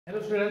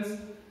Hello students,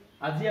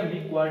 আজি আমি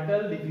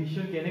quartile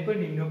deviation কেনেকৈ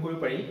নিৰ্ণয় কৰিব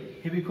পাৰি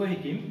সেই বিষয়ে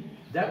শিকিম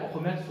যাক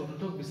অসমীয়াত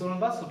চতুৰ্থ বিচৰণ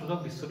বা চতুৰ্থ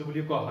বিচ্ছতি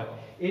বুলি কোৱা হয়।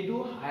 এইটো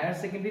হায়াৰ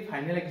সেকেন্ডাৰী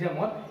ফাইনেল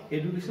এক্সামত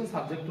এডুকেশন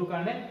সাবজেক্টৰ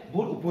কাৰণে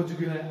বহুত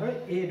উপযোগী হয় আৰু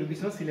এই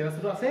এডুকেশনৰ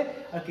সিলেবাসটো আছে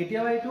আৰু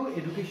কেতিয়াবা এইটো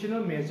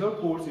এডুকেশনৰ মেজৰ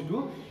কোৰ্স এইটো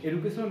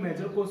এডুকেশনৰ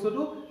মেজৰ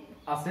কোৰ্সটো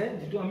আছে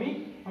যেটো আমি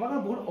আমাৰ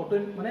বহুত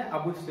মানে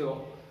আৱশ্যক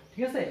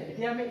ঠিক আছে।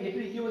 এতিয়া আমি এইটো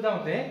শিকিব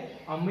যাওঁতে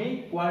আমি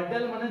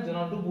কোয়াৰ্টাইল মানে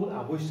জনাটো বহুত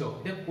আৱশ্যক।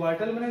 এতিয়া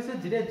কোয়াৰ্টাইল মানে হৈছে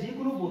যেতিয়া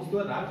যিকোনো বস্তু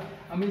এটা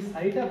আমি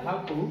চাৰিটা ভাগ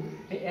কৰো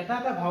এই এটা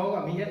ভাগক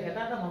আমি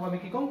এটা ভাগ আমি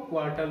কি কম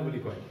কোয়ার্টাইল বুলি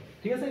কয়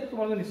ঠিক আছে।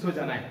 তোমালোকে নিশ্চয়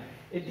জানাই।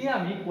 এতিয়া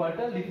আমি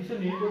কোয়ার্টাইল ডিভিশন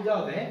নিৰ্ণয় কৰিব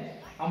যাওঁতে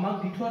আমাক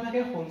দি থোৱা থাকে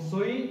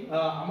সঞ্চয়ী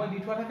আমাক দি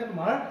থোৱা থাকে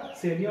তোমাৰ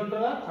শ্ৰেণী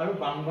অন্তৰাল আৰু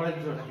বাৰম্বাৰৰ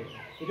ভিতৰত থাকে।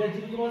 এতিয়া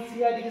যিটো তোমাৰ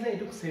CI দেখিছে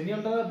এইটো শ্ৰেণী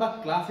অন্তৰাল বা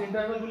ক্লাছ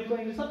ইন্টাৰভেল বুলি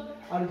কয় ইংলিছত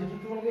আৰু যিটো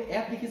তোমালোকে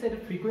F দেখিছে এইটো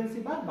ফ্ৰিকুৱেন্সি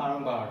বা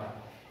বাৰম্বাৰতা।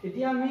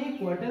 এতিয়া আমি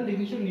কোয়াৰ্টাইল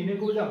ডিভিশন নিৰ্ণয়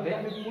কৰিব যাওঁতে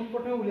আমি কোন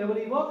প্ৰথমে উলিয়াব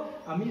লাগিব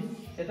আমি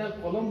এটা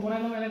কলম বনাই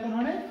লম এনেকুৱা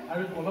ধৰণে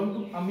আৰু কলমটো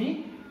আমি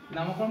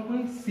নামকৰণ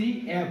কৰিম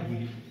CF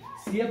বুলি।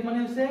 CF মানে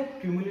হৈছে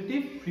কিউমুলেটিভ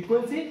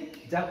ফ্ৰিকুৱেন্সি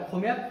যাক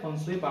অসমীয়াত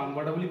সঞ্চয়ী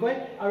বাৰম্বাৰতা বুলি কয়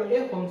আৰু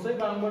এই সঞ্চয়ী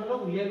বাৰম্বাৰতা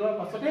উলিয়াই লোৱাৰ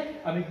পাছতে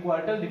আমি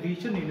কোয়াৰ্টাইল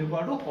ডিভিশন নিৰ্ণয়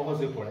কৰাটো সহজ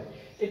হৈ পৰে।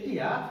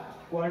 এতিয়া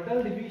কোয়াৰ্টাইল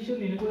ডিভিশন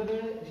নিৰ্ণয় কৰিবলৈ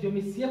যেটো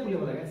আমি CF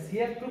উলিয়াব লাগে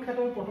CF টোৰ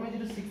ক্ষেত্ৰত প্ৰথমে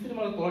যেটো 60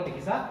 তোমালোকে তলত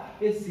দেখিছা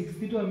এই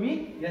 60 টো আমি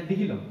ইয়াত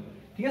লিখি লম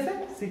ঠিক আছে।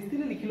 60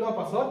 টো লিখি লোৱাৰ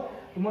পাছত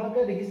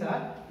তোমালোকে দেখিছা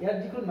ইয়াত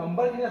যিটো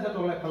নম্বৰ কিনে আছে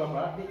তলৰ এফালৰ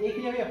পৰা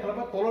এইখিনি আমি এফালৰ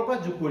পৰা তলৰ পৰা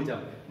যোগ কৰি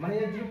যাম মানে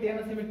ইয়াত যিটো 10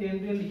 আছে আমি 10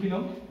 টো লিখি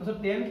লম তাৰপিছত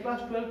 10 +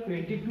 12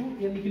 22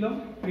 ইয়াত লিখি লম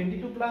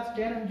 22 +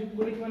 10 আমি যোগ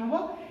কৰি কিমান হ'ব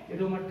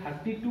এটো আমাৰ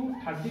 32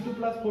 32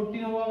 +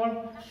 14 হ'ব আমাৰ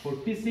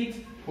 46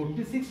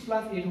 46 +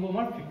 8 হ'ব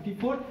আমাৰ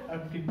 54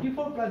 আৰু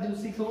 54 +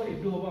 6 হ'ব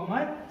এটো হ'ব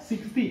আমাৰ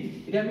 60।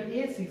 এতিয়া আমি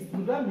এই 6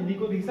 দুটা মিলি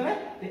কৰি দেখিছা নে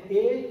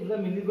এই দুটা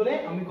মিলি গলে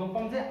আমি গম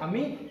পাম যে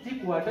আমি যি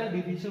কোয়ার্টাইল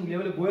ডিভিশন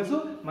উলিয়াবলৈ গৈ আছো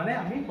মানে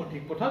আমি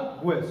সঠিক পথত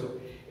গৈ আছো।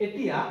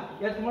 এতিয়া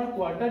ইয়াত তোমাৰ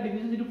কোয়াৰ্টাইল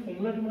ডিভিশন যেটো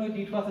ফৰ্মুলা তোমালোকে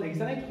দি থোৱা আছে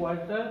দেখিছা নে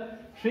কোয়াৰ্টাৰ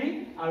 3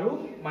 আৰু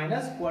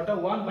মাইনাস কোয়াৰ্টাৰ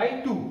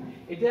 1/2।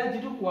 এতিয়া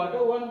যেটো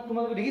কোয়াৰ্টাৰ 1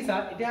 তোমালোকে দেখিছা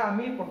এতিয়া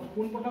আমি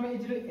কোন প্ৰথমে এই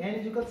যেটো n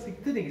 =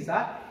 60 দেখিছা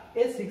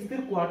এই 60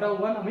 ৰ কোয়াৰ্টাৰ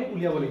 1 আমি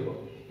উলিয়াব লাগিব।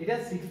 এতিয়া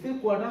 60 ৰ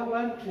কোয়াৰ্টাৰ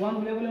 1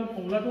 উলিয়াবলৈ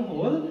ফৰ্মুলাটো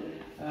হ'ল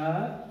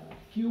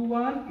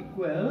q1 =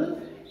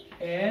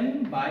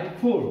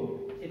 n/4।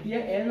 এতিয়া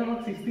n আমাক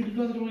 60 দিটো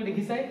আছে তুমি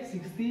দেখিছাই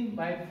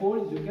 60/4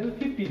 =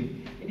 15।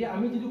 এতিয়া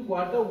আমি যেটো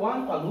কোয়াৰ্টাৰ 1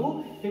 পালো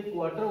সেই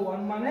কোয়াৰ্টাৰ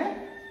 1 মানে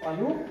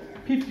পালো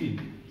 15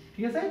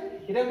 ঠিক আছে।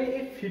 এতিয়া আমি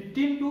এই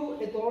 15 টো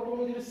এই তলত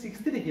তুমি যেটো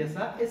 60 দেখি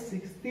আছা এই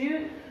 60 ৰ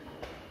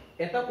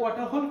এটা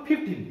কোয়াৰ্টাৰ হ'ল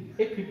 15।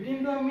 এই 15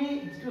 টো আমি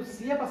যেটো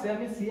CF আছে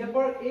আমি CF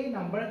ৰ এই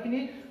নাম্বাৰখিনি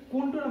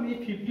কোনটো আমি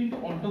 15 টো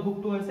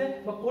অন্তৰ্ভুক্ত হৈছে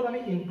বা কোন আমি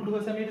ইনক্লুড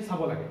হৈছে আমি এটো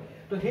চাব লাগে।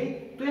 তো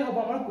সেইটোৱে হ'ব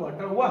আমাৰ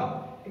কোয়াৰ্টাৰ 1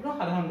 একদম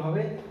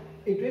সাধাৰণভাৱে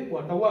এইটোৱে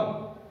কোয়াৰ্টাৰ 1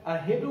 আৰু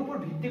হেতুৰ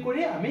ওপৰত ভিত্তি কৰি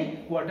আমি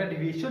কোয়াৰ্টাইল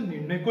ডিভিশন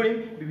নিৰ্ণয় কৰিম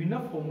বিভিন্ন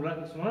ফৰ্মুলা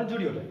কিছুমানৰ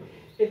জৰিয়তে।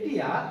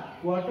 এতিয়া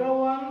কোয়াৰ্টাৰ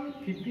 1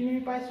 15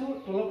 আমি পাইছো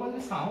তলৰ পৰা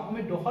যদি চাও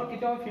আমি 10ৰ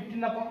কেতিয়াও 15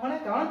 নাপাওঁ মানে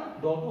কাৰণ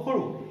 10টো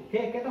সৰু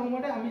সেই একেটা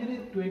সময়তে আমি যদি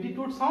 22 ত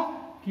চাও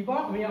কি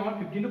পাম আমি আমাৰ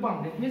 15 টো পাম।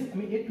 দ্যাট মিন্স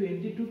আমি এই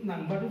 22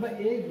 নাম্বাৰটো বা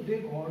এই গোটেই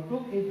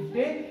ঘৰটোক এই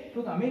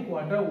গোটেইটোক আমি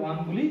কোয়াৰ্টাৰ 1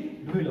 বুলি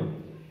ধৰি লম।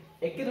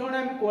 একে ধৰণে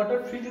আমি কোয়াৰ্টাৰ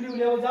 3 যদি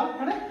উলিয়াব যাম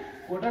মানে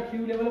কোয়াৰ্টাৰ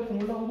 3 উলিয়াবলৈ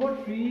ফৰ্মুলা হ'ব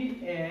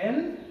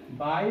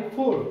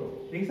 3n/4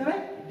 দেখিছা নে।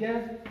 এতিয়া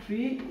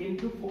 3 *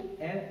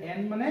 n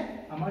মানে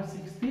আমাৰ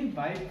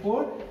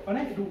 60/4 মানে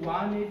এটো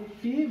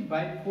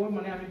 180/4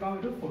 মানে আমি পাম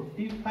এটো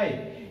 45।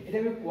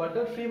 এতিয়া আমি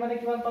কোয়াৰ্টাৰ 3 মানে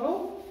কিমান পালো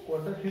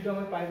কোয়াৰ্টাৰ 3 টো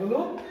আমি পাই গলো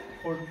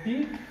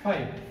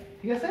 45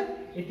 ঠিক আছে।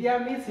 এতিয়া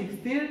আমি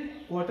 60 ৰ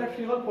কোয়াৰ্টাৰ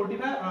 3 হ'ল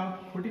 45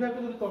 45 টো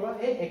যদি তলৰ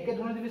এই একে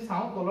ধৰণে যদি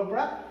চাও তলৰ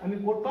পৰা আমি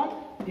ক'ত পাম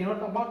 10 ত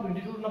নাপাও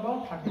 22 ত নাপাও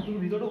 32 ৰ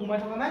ভিতৰটো সোমাই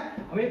থকা নাই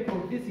আমি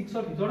 46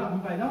 ৰ ভিতৰত আমি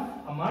পাই যাম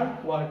আমাৰ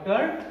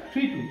কোয়াৰ্টাৰ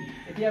 3 টো।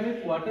 এতিয়া আমি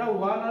কোয়াৰ্টাৰ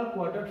 1 আৰু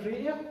কোয়াৰ্টাৰ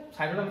 3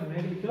 সাইডত আমি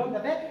ধুনীয়াকৈ লিখি লম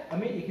যাতে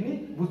আমি এইখিনি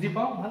বুজি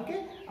পাওঁ ভালকে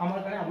আমাৰ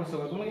কাৰণে আৱশ্যক।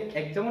 তোমালোকে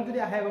এক্সামত যদি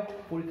আহে বা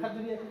পৰীক্ষাত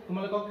যদি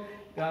তোমালোকক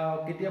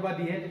কেতিয়াবা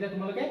দিয়ে তেতিয়া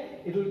তোমালোকে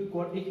এইটো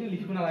এইখিনি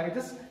লিখিব নালাগে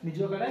জাস্ট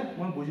নিজৰ কাৰণে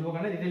মই বুজিবৰ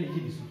কাৰণে এটা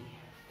লিখি দিছো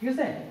ঠিক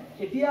আছে।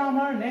 এতিয়া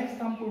আমাৰ নেক্সট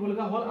কাম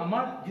কৰিবলগা হ'ল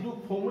আমাৰ যেটো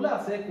ফৰ্মুলা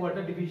আছে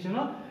কোয়াৰ্টাইল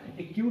ডিভিশনৰ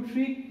q3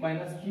 -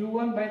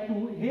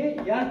 q1/2 হে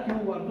ইয়াৰ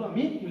q1 টো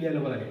আমি উলিয়াই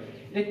ল'ব লাগে।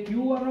 এই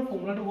q1 ৰ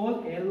ফৰ্মুলাটো হ'ল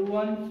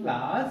L1 +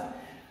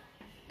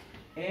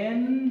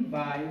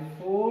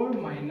 n/4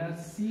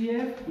 -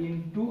 CF *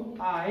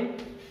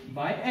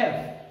 I/F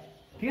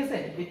ঠিক আছে।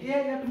 এতিয়া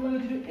ইয়াত তুমি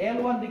যেটো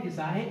L1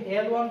 দেখিছা হে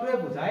L1 টোৱে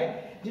বুজায়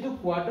যেটো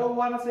কোয়াৰ্টাৰ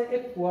 1 আছে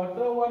এই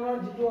কোয়াৰ্টাৰ 1 ৰ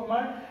যেটো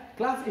আমাৰ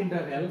ক্লাছ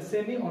ইন্টাৰভেল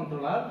সেমি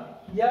অন্তৰাল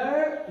ইয়াৰ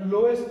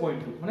লোৱেষ্ট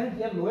পইণ্ট মানে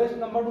ইয়াৰ লোৱেষ্ট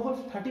নাম্বাৰটো হ'ল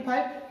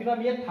 35 কিন্তু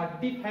আমি ইয়াত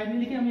 35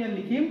 লিখি আমি ইয়াত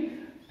লিখিম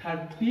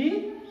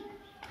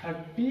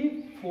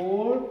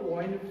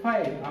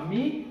 34.5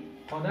 আমি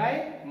সদায়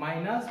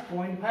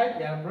 -0.5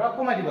 ইয়াৰ পৰা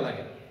কমাই দিব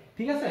লাগে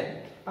ঠিক আছে।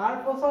 তাৰ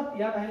পাছত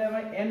ইয়াত আহিলে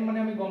আমাৰ n মানে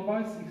আমি গম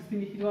পাওঁ 60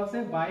 লিখি দিয়া আছে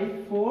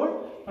 /4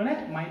 মানে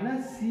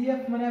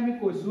 -CF মানে আমি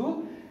কৈছো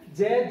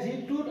যে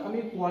জিটুত আমি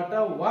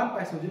কোয়ার্টার 1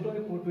 পাইছো যেটো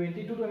আমি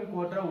 22 আমি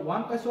কোয়ার্টার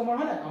 1 পাইছো আমাৰ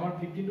হলে আমাৰ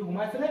 15 টো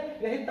ঘুমাইছিলে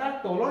এই তাৰ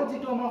তলৰ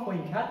যেটো আমাৰ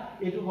সংখ্যা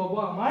এটো হ'ব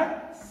আমাৰ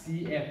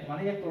CF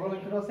মানে এই তলৰ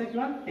সংখ্যাটো আছে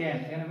কিমান 10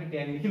 এন আমি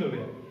 10 লিখি ললে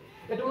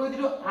এটো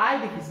যেটো I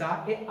দেখিছা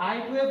এই I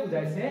টোৱে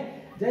বুজাইছে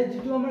যে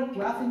যেটো আমাৰ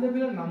ক্লাস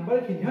ইন্টাৰভেলৰ নাম্বাৰ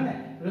খিনি হনে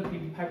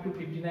 55 to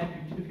 59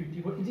 50 to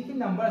 54 যি কি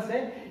নাম্বাৰ আছে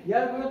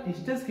ইয়াৰ পৰা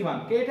ডিসটেন্স কিমান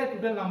কেইটা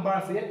টোটাল নাম্বাৰ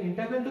আছে ইয়াৰ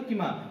ইন্টাৰভেলটো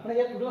কিমান মানে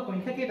ইয়াৰ টোটাল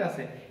সংখ্যা কেইটা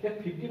আছে এই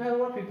 55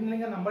 পৰা 59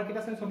 লৈকে নাম্বাৰ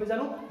কেইটা আছে সবে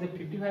জানো যে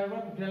 55 পৰা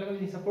 59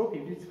 লৈকে হিসাব কৰো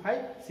 55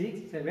 6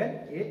 7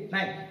 8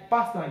 9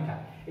 পাঁচ সংখ্যা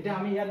এটা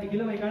আমি ইয়াত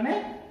লিখিলো এই কাৰণে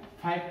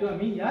 5 টো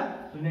আমি ইয়াত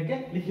ধুনিয়াকে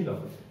লিখিলো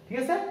ঠিক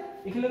আছে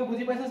এখিলৈকে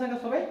বুজি পাইছা চাগে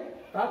সবে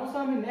তাৰ পিছত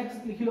আমি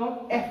নেক্সট লিখিলো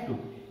F2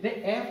 যে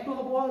F2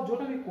 হ'ব যত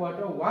আমি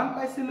কোয়ার্টার 1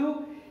 পাইছিলো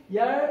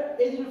ইয়াৰ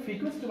এই যে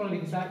ফ্ৰিকুৱেন্সি তুমি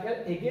লিখিছা ইয়াৰ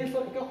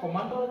এগেইনষ্টত একে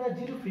সমান্তৰালভাৱে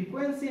যেটো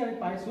ফ্ৰিকুৱেন্সি আমি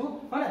পাইছো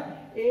হয়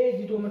এই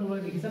যেটো আমি তোমাক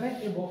লিখিছা নে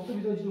এই বক্সটোৰ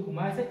ভিতৰত যেটো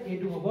ঘুমাই আছে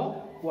এইটো হ'ব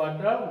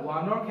কোয়াৰ্টাৰ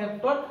 1 ৰ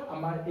ক্ষেত্ৰত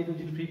আমাৰ এইটো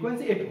যেটো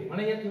ফ্ৰিকুৱেন্সি এইটো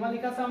মানে ইয়াত কিমান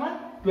লিখা আছে আমাৰ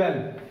 12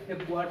 এই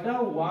কোয়াৰ্টাৰ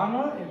 1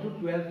 ৰ এইটো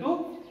 12 টো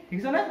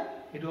লিখিছা নে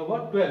এইটো হ'ব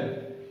 12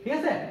 ঠিক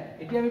আছে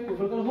এতিয়া আমি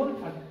টোটাল হ'ল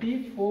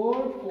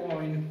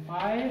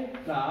 34.5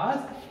 প্লাস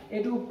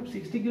এইটো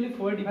 60 গুলি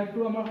 4 ডিভাইড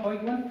কৰো আমাৰ হয়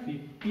কিমান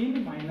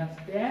 15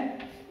 - 10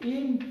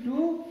 into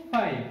 5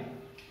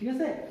 ঠিক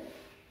আছে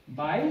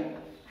by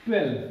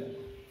 12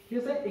 ঠিক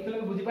আছে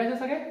একেলগে বুজি পাইছা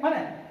সাগে মানে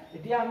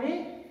এতিয়া আমি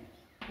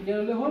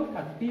এতিয়ালে হল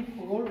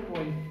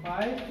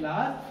 34.5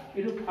 প্লাস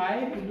এটো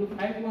 5 into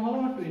 5 নহল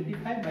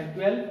 25 by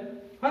 12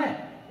 মানে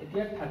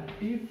এতিয়া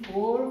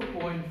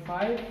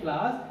 34.5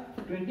 প্লাস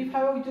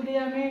 25 ক যদি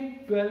আমি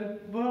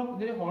 12 ক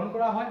যদি হৰণ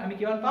কৰা হয় আমি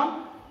কিমান পাম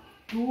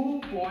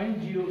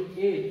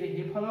 2.08 এই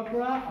ফলৰ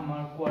পৰা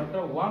আমাৰ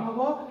কোয়ার্টার 1 হ'ব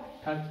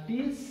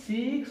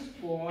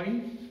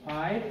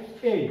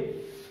 36.58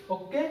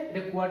 ओके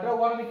এটা কোয়ার্টার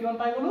 1 আমি কিমান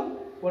পাই গলো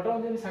কোয়ার্টার 1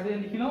 যদি সাইডে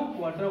লিখিলো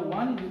কোয়ার্টার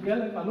 1 ইকুয়াল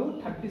আমি পালো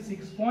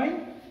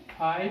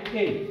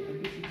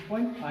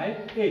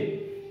 36.58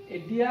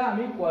 এতিয়া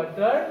আমি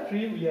কোয়ার্টার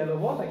 3 উলিয়া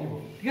লব লাগিব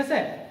ঠিক আছে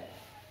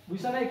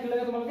বুঝছা না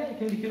একেলগে তোমালোকে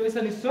এখিনি লিখি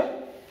লৈছা নিশ্চয়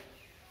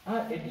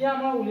এতিয়া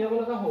আমাৰ উলিয়াব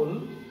লগা হল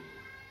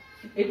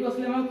এইটো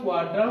আসলে আমাৰ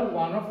কোয়াৰ্টাৰ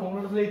 1 ৰ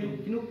ফৰ্মুলা আছে এইটো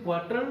কিন্তু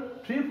কোয়াৰ্টাৰ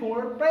 3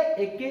 ফৰ্মুলা প্ৰায়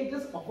একে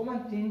জাস্ট অকমান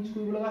চেঞ্জ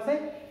কৰিব লগা আছে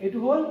এইটো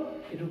হল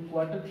এইটো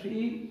কোয়াৰ্টাৰ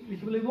 3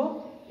 লিখিব লাগিব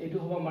এইটো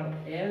হ'ব আমাৰ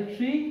L3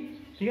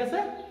 ঠিক আছে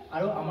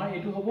আৰু আমাৰ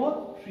এইটো হ'ব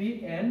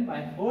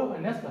 3n/4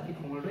 মাইনাস বাকি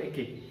ফৰ্মুলাটো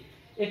একে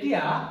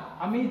এতিয়া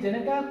আমি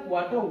যেনেকা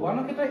কোয়াৰ্টাৰ 1 ৰ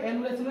ক্ষেত্ৰত n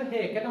উলাইছিলো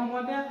সেই একেটা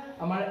সময়তে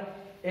আমাৰ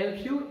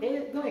L3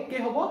 এইটো একে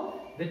হ'ব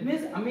দ্যাট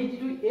মিন্স আমি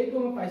যেটো এইটো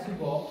আমি পাইছো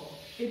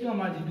এইটো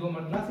আমাৰ যেটো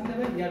আমাৰ ক্লাস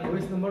ইন্টাৰভেল ইয়াৰ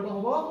লোয়েস্ট নম্বৰটো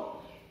হ'ব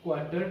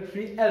কোয়ার্টার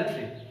 3 L3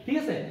 ঠিক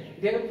আছে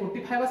এতিয়া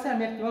 45 আছে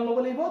আমি কিমান লব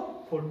লাগিব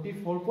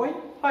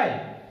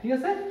 44.5 ঠিক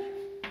আছে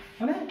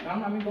মানে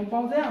কাৰণ আমি গম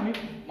পাও যে আমি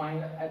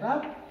এটা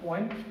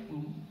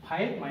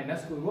 0.5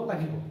 মাইনাস কৰিব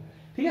লাগিব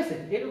ঠিক আছে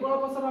এইটো কৰাৰ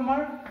পাছত আমাৰ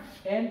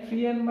n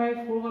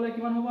 3n/4 হলে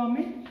কিমান হ'ব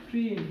আমি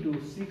 3 into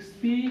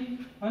 60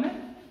 মানে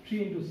 3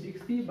 into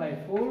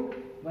 60/4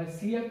 by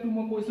CF টো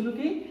মই কৈছিলো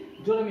কি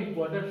যত আমি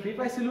কোয়ার্টার 3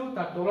 পাইছিলো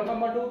তাৰ তলৰ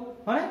নম্বৰটো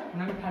হয়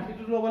মানে আমি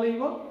 32 লব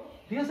লাগিব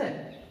ঠিক আছে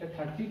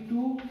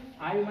 32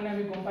 I মানে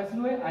আমি গম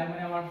পাইছিলো I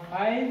মানে আমাৰ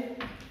 5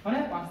 মানে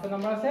পাঁচটা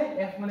নম্বৰ আছে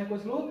F মানে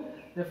কৈছিলো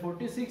যে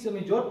 46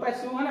 আমি জোট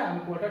পাইছো মানে আমি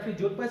কোয়ার্টার 3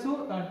 জোট পাইছো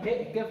কাৰণ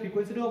একে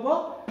ফ্ৰিকুৱেন্সিটো হ'ব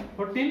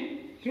 14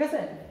 ঠিক আছে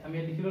আমি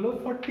লিখি ললো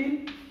 14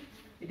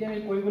 এতিয়া আমি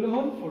কৰিবলৈ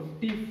হ'ল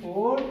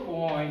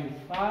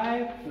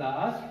 44.5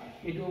 প্লাস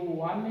এটো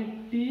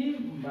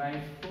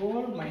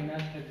 180/4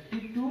 minus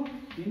 32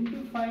 into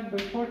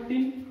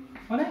 5/14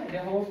 মানে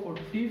এটা হ'ব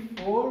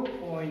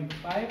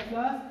 44.5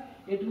 প্লাস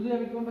এটো যে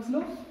আমি কিমান পাইছিলো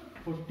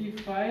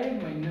 45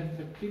 minus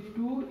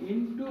 32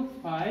 into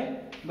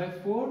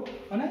 5/4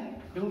 মানে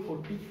এটো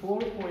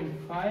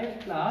 44.5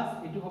 প্লাস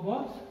এটো হ'ব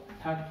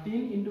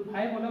 13 into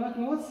 5 হলে মানে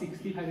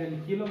 65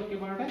 লিখিলো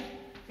একেবাৰতে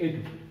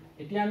এটো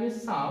এতিয়া আমি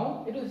চাও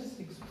এটো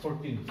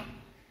 614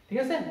 ঠিক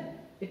আছে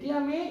এতিয়া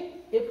আমি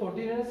এই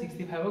 14 আৰু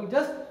 65 ক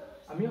জাস্ট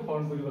আমি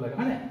হৰণ কৰিব লাগে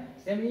মানে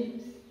আমি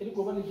এটো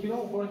কোবা লিখিলো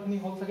ওপৰখিনি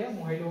হল থাকে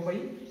মোহাই লব পাৰি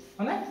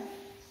মানে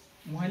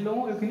মোহাই লও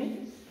এখিনি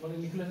মানে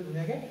লিখিলো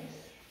ধুনিয়াকে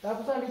তাৰ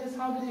পিছত আমি যে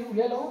চাও যদি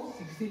উলিয়াই লও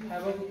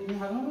 65 ক তুমি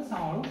সাধাৰণতে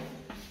চাও আৰু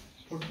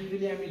 40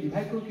 যদি আমি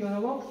ডিভাইড কৰো কি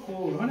হ'ব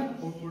 4 মানে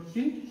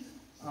 414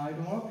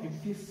 এইটো হ'ব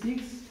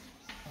 56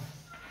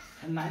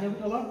 9 ৰ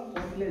তলত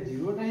 4 দিলে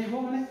 0 টা আহিব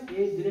মানে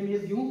এই যদি আমি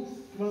দিও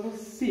তোমালোকৰ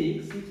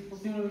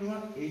 614 ৰ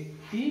তোমাৰ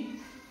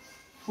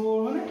 84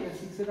 মানে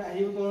 6 এটা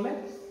আহিব তললে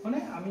মানে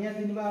আমি ইয়াত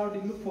দিনবা আৰু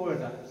দিলো 4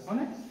 এটা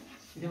মানে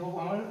এটা হ'ব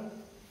আমাৰ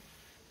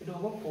এটা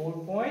হ'ব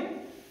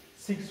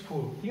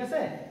 4.64 ঠিক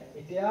আছে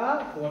এতিয়া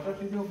কোয়ার্টার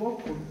 3 হ'ব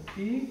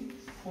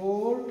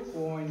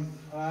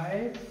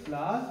 44.5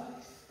 প্লাস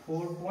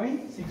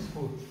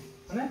 4.64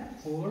 মানে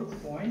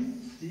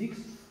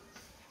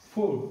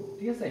 4.64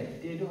 ঠিক আছে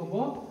এতিয়া এটো হ'ব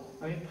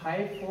আমি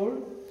 54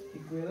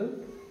 ইকুয়াল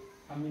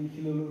আমি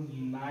লিখি ললো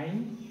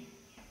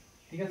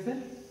 9 ঠিক আছে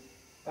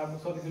তাৰ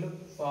পিছত লিখিলো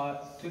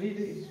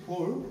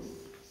 34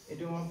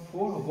 এটো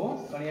 4 হ'ব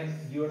কাৰণ ইয়াত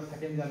 0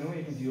 থাকে আমি জানো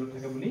এটো 0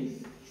 থাকে বুলি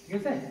ঠিক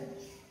আছে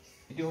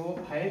এটো হ'ব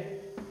 5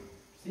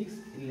 6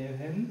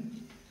 11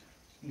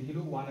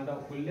 লিখিলো 1 এটা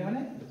উলিলে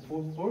মানে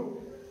 4 4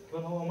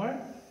 কিমান হ'ব আমাৰ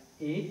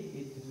 8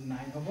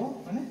 9 হ'ব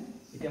মানে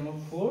এতিয়া আমাৰ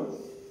 4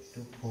 to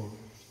 4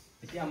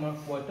 এতিয়া আমাৰ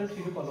কোৱাৰ্টাৰ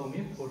 3 টো পালো আমি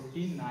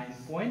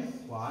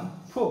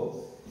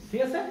 49.14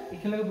 ঠিক আছে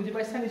এখানলৈকে বুজি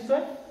পাইছা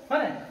নিশ্চয়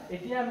মানে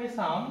এতিয়া আমি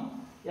চাম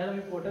ইয়াৰ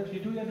আমি কোৱাৰ্টাৰ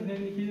 3 টো ইয়াত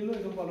ধুনীয়াকৈ লিখি দিলো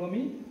এটো পালো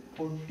আমি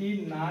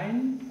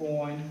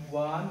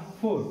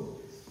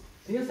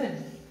 49.14 ঠিক আছে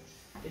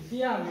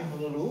এতিয়া আমি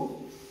হললো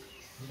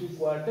যেটো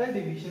কোৱাৰ্টাৰ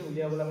ডিভিশন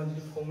উলিয়াবলৈ আমাৰ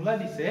যেটো ফৰ্মুলা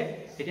দিছে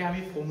এতিয়া আমি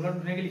ফৰ্মুলাটো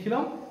ধুনীয়াকৈ লিখি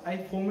লম এই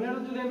ফৰ্মুলাটো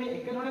যদি আমি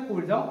একেধৰণে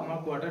কৰি যাও আমাৰ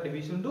কোৱাৰ্টাৰ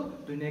ডিভিশনটো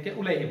ধুনীয়াকৈ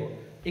ওলাই আহিব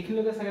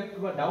এখিনলৈকে সাগে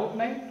কিবা ডাউট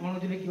নাই তোমালোক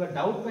যদি কিবা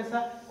ডাউট পাইছা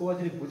কোৱা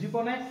যদি বুজি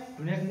পোৱা নাই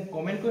ধুনীয়াকৈ মোক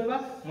কমেন্ট কৰিবা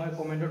মই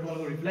কমেন্টত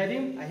তোমালোকক ৰিপ্লাই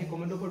দিম আহি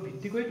কমেন্টৰ ওপৰত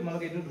ভিত্তি কৰি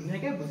তোমালোকে এটো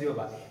ধুনীয়াকৈ বুজি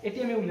পাবা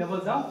এতিয়া আমি উলিয়াব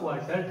যাও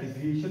কোৱাৰ্টাৰ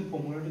ডিভিশন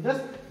ফৰ্মুলাটো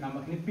জাস্ট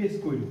নাম্বাৰখিনি পেস্ট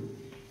কৰিলো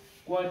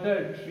quarter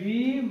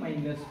 3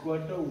 minus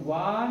quarter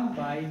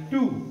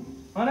 1/2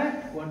 মানে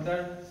quarter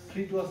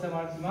 3 to আছে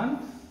আমাৰ কিমান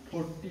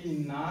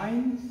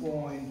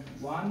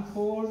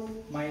 49.14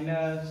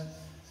 minus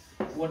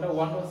quarter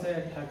 1 to আছে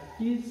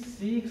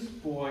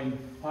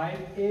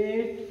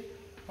 36.58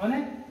 মানে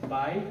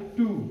by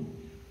 2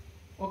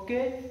 ওকে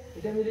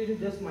এটা আমি যদি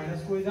জাস্ট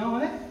মাইনাস কৰি যাও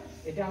মানে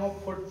এটা আমাৰ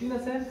 14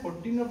 আছে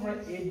 14 ৰ পৰা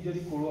 8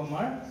 যদি কৰো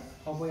আমাৰ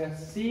হ'ব ইয়াত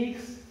 6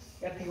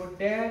 ইয়াত থাকিব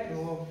 10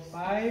 হ'ব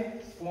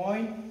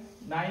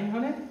 5.9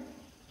 হনে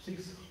 6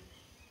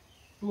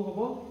 2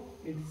 হবো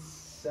it's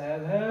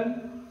 7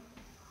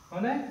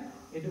 হনে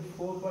এটো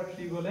 4 पर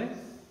 3 গলে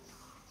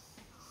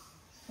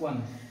 1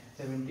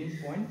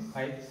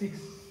 17.56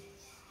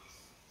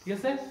 ঠিক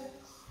আছে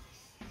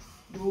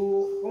তো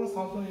কোন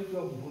সাউন্ড এটো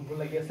ভুল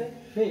লাগি আছে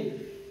হেই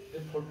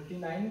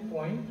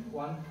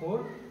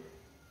 49.14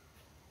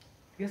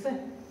 ঠিক আছে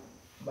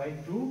বাই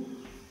 2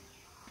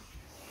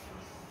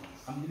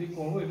 আমি যদি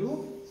করব এটো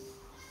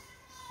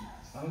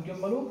আমি কি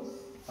পালো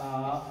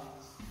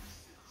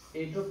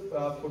এটো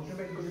 14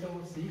 বাই ইকুয়াল টু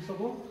 6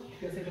 হবো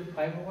ঠিক আছে এটো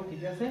 5 হবো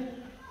ঠিক আছে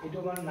এটো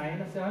আমাৰ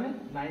 9 আছে মানে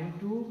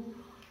 9 টু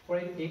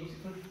পরে 8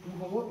 2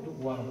 হবো এটো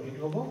 1 হবো এটো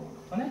হবো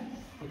মানে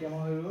এটা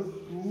আমাৰ হলো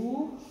 2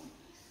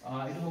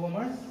 এটো হবো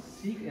আমাৰ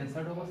 6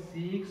 आंसर হবো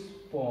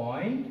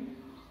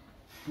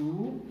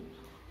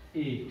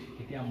 6.28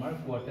 এটা আমাৰ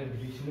কোৱাৰ্টাৰ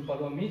ডিভিশন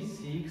পালো আমি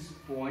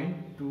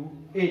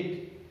 6.28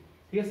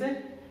 ঠিক আছে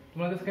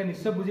তোমালোকে সকে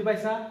নিশ্চয় বুজি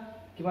পাইছা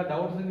কিবা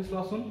ডাউট আছে নেকি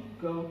চোৱাচোন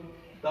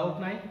ডাউট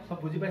নাই সব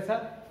বুজি পাইছা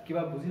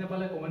কিবা বুজি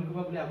নাপালে কমেন্ট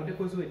কৰিবা বুলি আগতে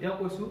কৈছো এতিয়াও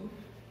কৈছো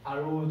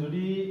আৰু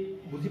যদি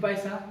বুজি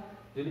পাইছা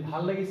যদি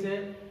ভাল লাগিছে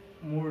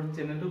মোৰ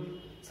চেনেলটো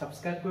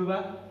সাবস্ক্ৰাইব কৰিবা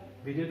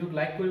ভিডিওটোক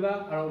লাইক কৰিবা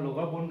আৰু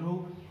লগৰ বন্ধু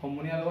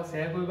সমনীয়াৰ লগত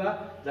শেয়াৰ কৰিবা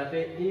যাতে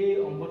এই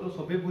অংকটো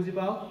সবে বুজি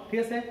পাও ঠিক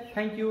আছে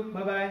থ্যাংক ইউ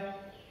বাই বাই